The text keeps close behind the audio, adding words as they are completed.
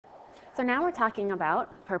So now we're talking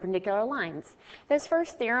about perpendicular lines. This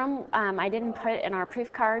first theorem I didn't put in our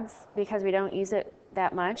proof cards because we don't use it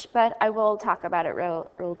that much, but I will talk about it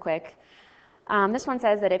real quick. This one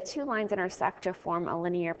says that if two lines intersect to form a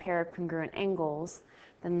linear pair of congruent angles,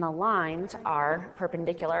 then the lines are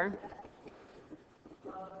perpendicular.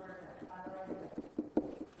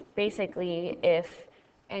 Basically, if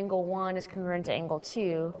angle 1 is congruent to angle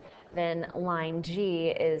 2, then line G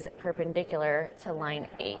is perpendicular to line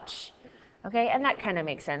H. Okay, and that kind of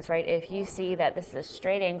makes sense, right? If you see that this is a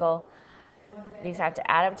straight angle, these have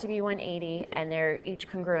to add up to be 180, and they're each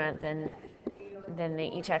congruent, then they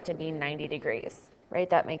each have to be 90 degrees, right?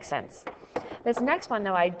 That makes sense. This next one,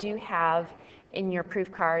 though, I do have in your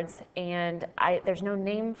proof cards, and there's no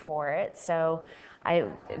name for it, so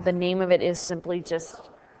the name of it is simply just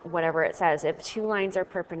whatever it says. If two lines are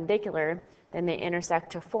perpendicular, then they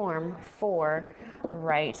intersect to form 4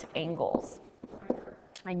 right angles.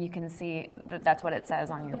 And you can see that that's what it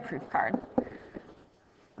says on your proof card.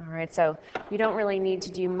 All right, so you don't really need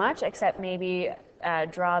to do much except maybe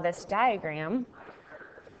draw this diagram.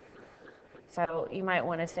 So you might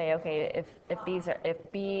want to say, okay,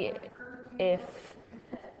 if B is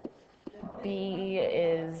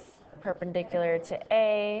perpendicular to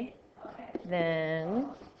A, then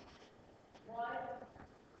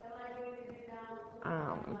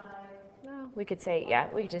we could say,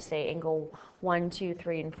 we could just say angle 1, 2,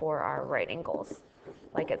 3, and 4 are right angles,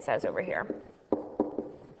 like it says over here.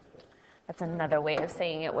 That's another way of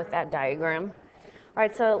saying it with that diagram. All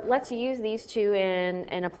right, so let's use these two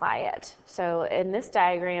and apply it. So in this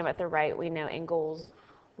diagram at the right, we know angles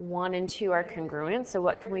 1 and 2 are congruent. So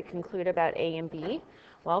what can we conclude about A and B?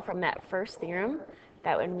 Well, from that first theorem,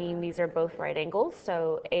 that would mean these are both right angles.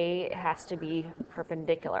 So A has to be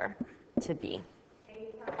perpendicular to B.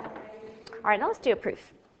 All right, now let's do a proof.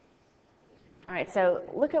 All right, so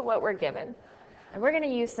look at what we're given. And we're going to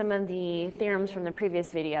use some of the theorems from the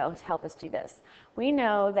previous video to help us do this. We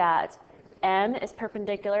know that M is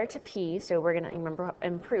perpendicular to P, so we're going to remember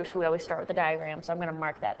in proofs we always start with the diagram, so I'm going to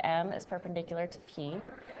mark that M is perpendicular to P,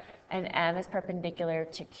 and M is perpendicular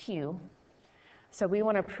to Q. So we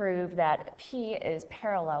want to prove that P is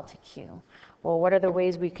parallel to Q. Well, what are the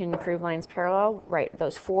ways we can prove lines parallel? Right,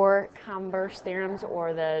 those 4 converse theorems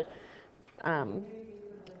or the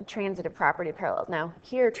transitive property parallels. Now,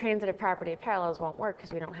 here, transitive property parallels won't work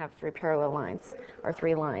because we don't have 3 parallel lines or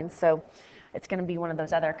 3 lines. So it's going to be one of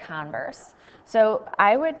those other converse. So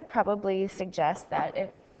I would probably suggest that if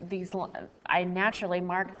these, I naturally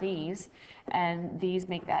mark these, and these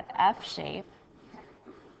make that F shape.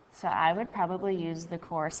 So I would probably use the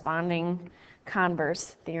corresponding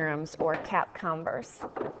converse theorems or cap converse.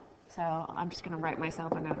 So I'm just going to write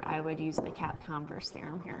myself a note. I would use the cap converse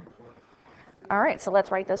theorem here. All right, so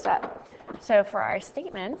let's write this up. So for our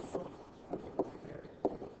statements,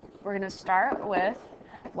 we're going to start with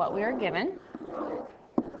what we were given,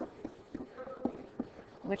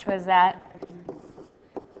 which was that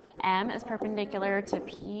M is perpendicular to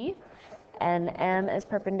P and M is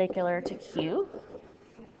perpendicular to Q.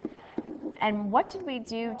 And what did we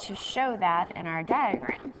do to show that in our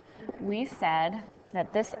diagram? We said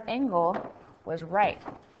that this angle was right.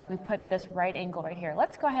 We put this right angle right here.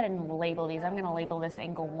 Let's go ahead and label these. I'm going to label this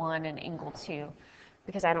angle 1 and angle 2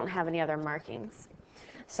 because I don't have any other markings.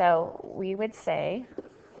 So we would say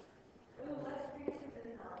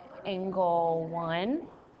angle 1.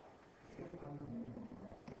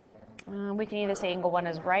 We can either say angle 1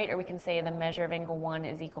 is right, or we can say the measure of angle 1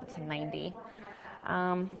 is equal to 90.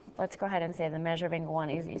 Let's go ahead and say the measure of angle 1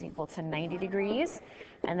 is equal to 90 degrees,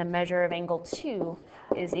 and the measure of angle 2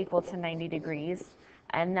 is equal to 90 degrees.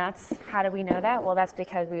 And that's, how do we know that? Well, that's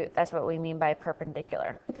because that's what we mean by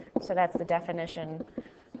perpendicular. So that's the definition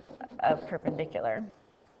of perpendicular.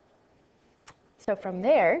 So from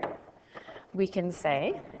there, we can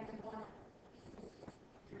say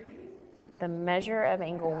the measure of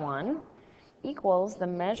angle 1 equals the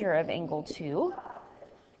measure of angle 2.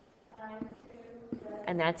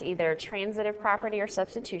 And that's either transitive property or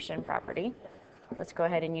substitution property. Let's go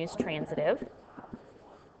ahead and use transitive.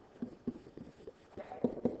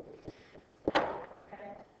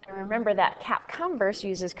 And remember that cap converse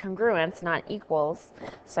uses congruence, not equals.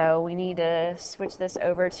 So we need to switch this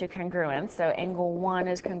over to congruence. So angle 1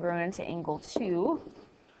 is congruent to angle 2.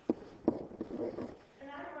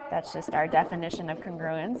 That's just our definition of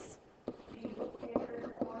congruence.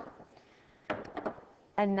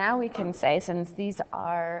 And now we can say, since these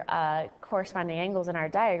are corresponding angles in our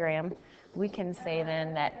diagram, we can say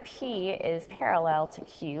then that P is parallel to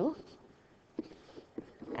Q,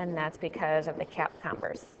 and that's because of the cap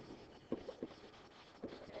converse.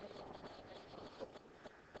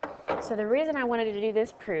 All So the reason I wanted to do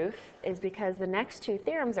this proof is because the next two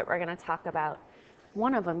theorems that we're going to talk about,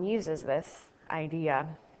 one of them uses this idea.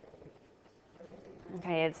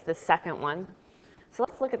 Okay, it's the second one. So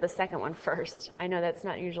let's look at the second one first. I know that's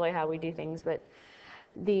not usually how we do things, but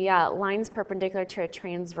the lines perpendicular to a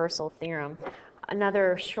transversal theorem.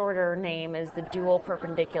 Another shorter name is the dual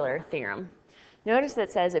perpendicular theorem. Notice that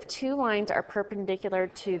it says if two lines are perpendicular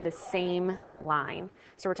to the same line.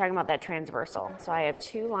 So we're talking about that transversal. So I have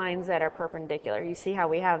two lines that are perpendicular. You see how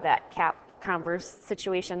we have that converse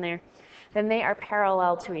situation there? Then they are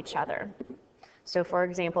parallel to each other. So for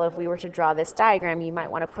example, if we were to draw this diagram, you might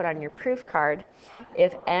want to put on your proof card,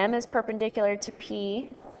 if M is perpendicular to P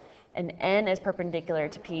and N is perpendicular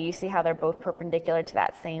to P, you see how they're both perpendicular to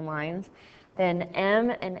that same lines, then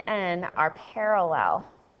M and N are parallel.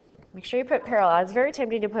 Make sure you put parallel. It's very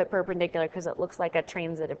tempting to put perpendicular because it looks like a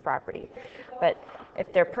transitive property. But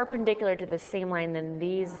if they're perpendicular to the same line, then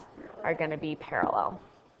these are going to be parallel.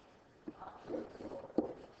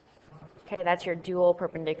 Okay, that's your dual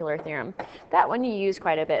perpendicular theorem. That one you use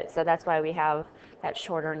quite a bit, so that's why we have that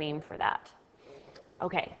shorter name for that.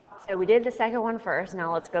 Okay, so we did the second one first.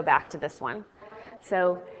 Now let's go back to this one.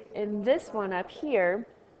 So in this one up here,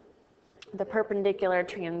 the perpendicular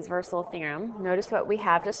transversal theorem, notice what we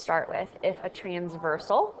have to start with. If a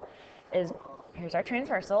transversal is, here's our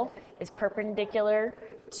transversal, is perpendicular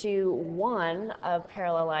to one of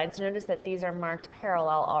parallel lines, notice that these are marked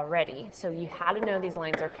parallel already. So you had to know these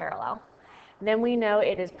lines are parallel. Then we know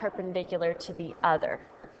it is perpendicular to the other.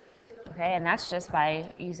 Okay, and that's just by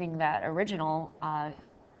using that original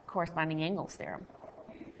corresponding angles theorem.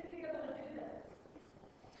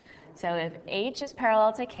 So if H is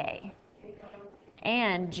parallel to K,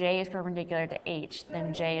 and J is perpendicular to H,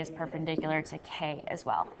 then J is perpendicular to K as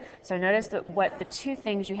well. So notice that what the two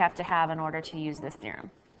things you have to have in order to use this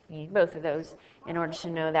theorem. You need both of those in order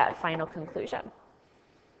to know that final conclusion.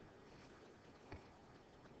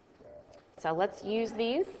 So let's use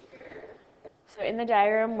these. So in the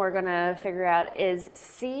diagram, we're going to figure out, is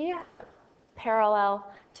C parallel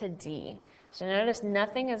to D? So notice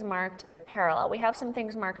nothing is marked parallel. We have some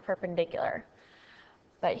things marked perpendicular.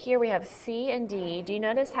 But here we have C and D. Do you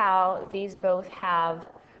notice how these both have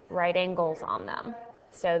right angles on them?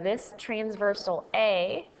 So this transversal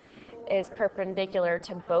A is perpendicular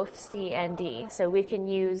to both C and D. So we can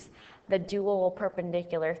use the dual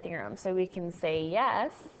perpendicular theorem. So we can say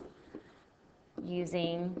yes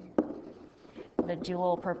using the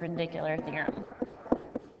dual perpendicular theorem.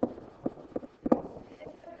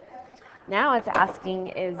 Now it's asking,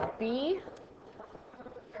 is B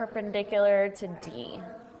perpendicular to D?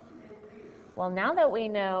 Well, now that we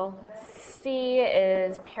know C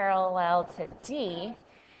is parallel to D,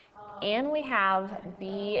 and we have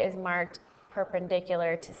B is marked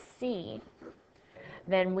perpendicular to C,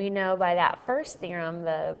 then we know by that first theorem,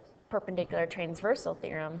 the perpendicular transversal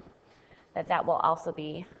theorem, that that will also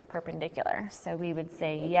be perpendicular. So we would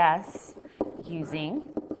say yes using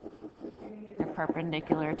the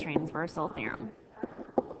perpendicular transversal theorem.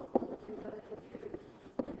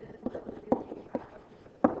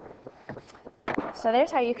 So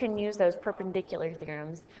there's how you can use those perpendicular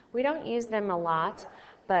theorems. We don't use them a lot,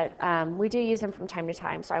 but we do use them from time to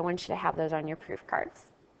time, so I want you to have those on your proof cards.